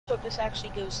hope this actually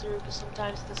goes through, because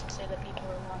sometimes it doesn't say that people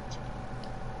are locked.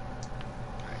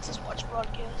 Alright, it says watch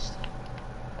broadcast.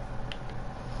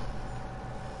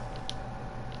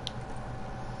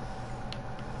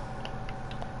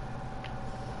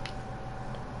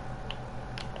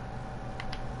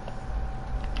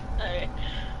 Alright.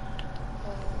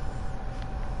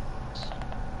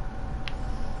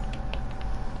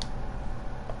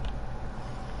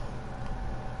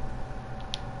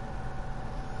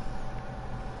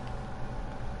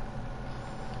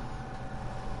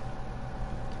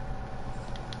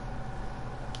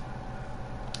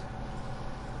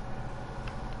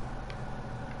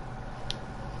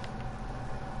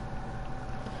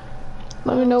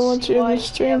 Let me know once you're in the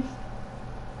stream.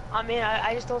 I mean,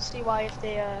 I just don't see why if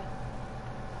they,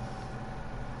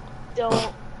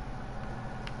 don't...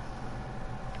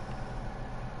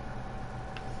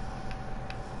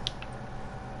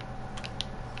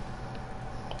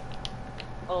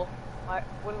 Oh,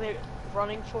 what are they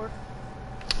running for?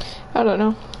 I don't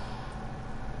know.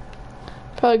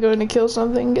 Probably going to kill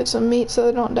something, get some meat so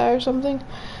they don't die or something.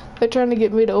 They're trying to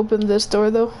get me to open this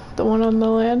door though, the one on the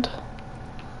land.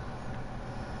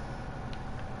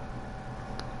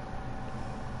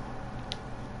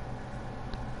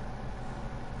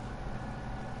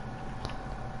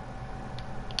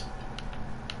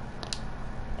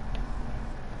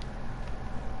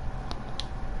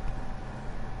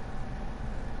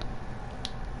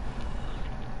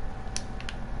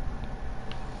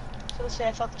 Say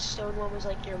I thought the stone one was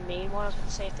like your main one. I was gonna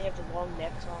say if they have the long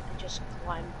necks on, they just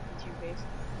climb into your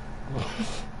base.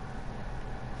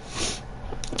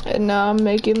 And now I'm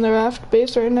making the raft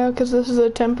base right now because this is a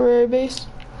temporary base,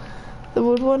 the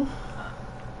wood one.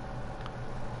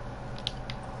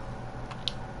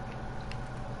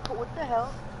 What the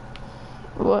hell?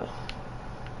 What?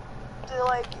 The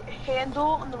like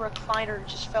handle and the recliner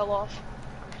just fell off.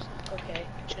 Okay,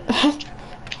 shouldn't have checked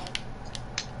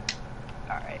that.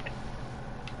 Alright.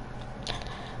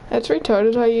 That's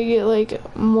retarded how you get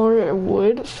like more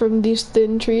wood from these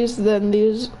thin trees than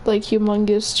these like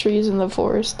humongous trees in the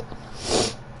forest.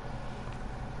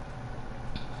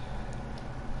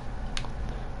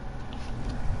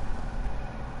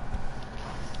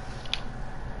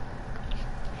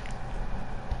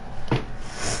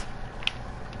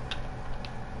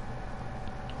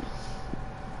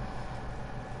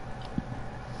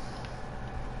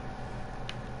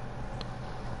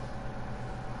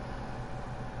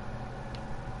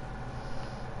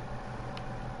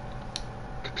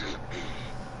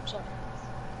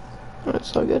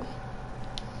 That's all good.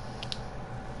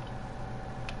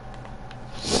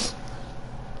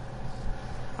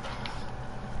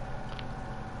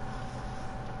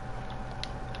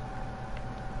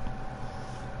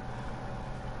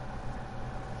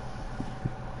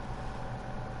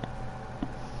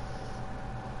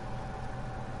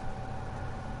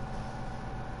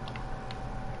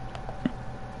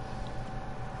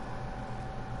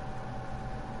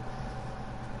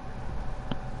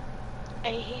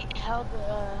 I hate how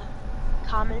the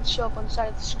comments show up on the side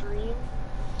of the screen.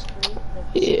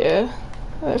 Yeah,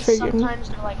 I figured. Sometimes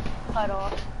they're like cut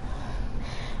off.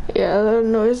 Yeah, that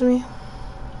annoys me.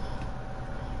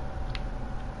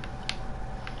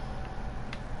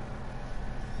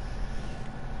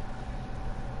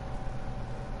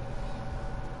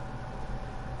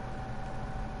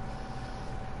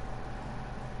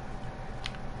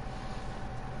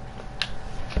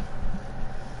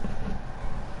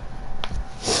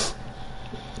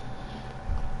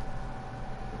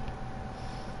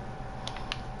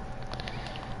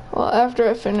 Well, after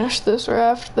I finish this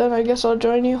raft, then I guess I'll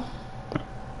join you.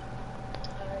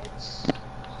 It's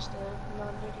just a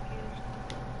non-dedicated.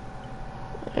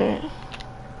 Alright.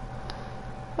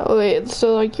 Oh wait,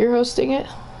 so like you're hosting it?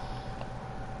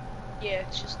 Yeah,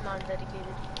 it's just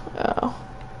non-dedicated. Oh.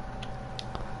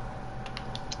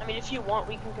 I mean, if you want,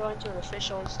 we can go into an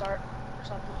official and start or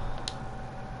something.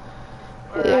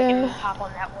 Or Yeah. I can hop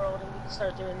on that world and we can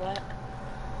start doing that.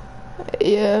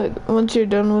 Yeah, once you're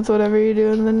done with whatever you're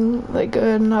doing, then like go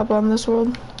ahead and hop on this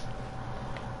world.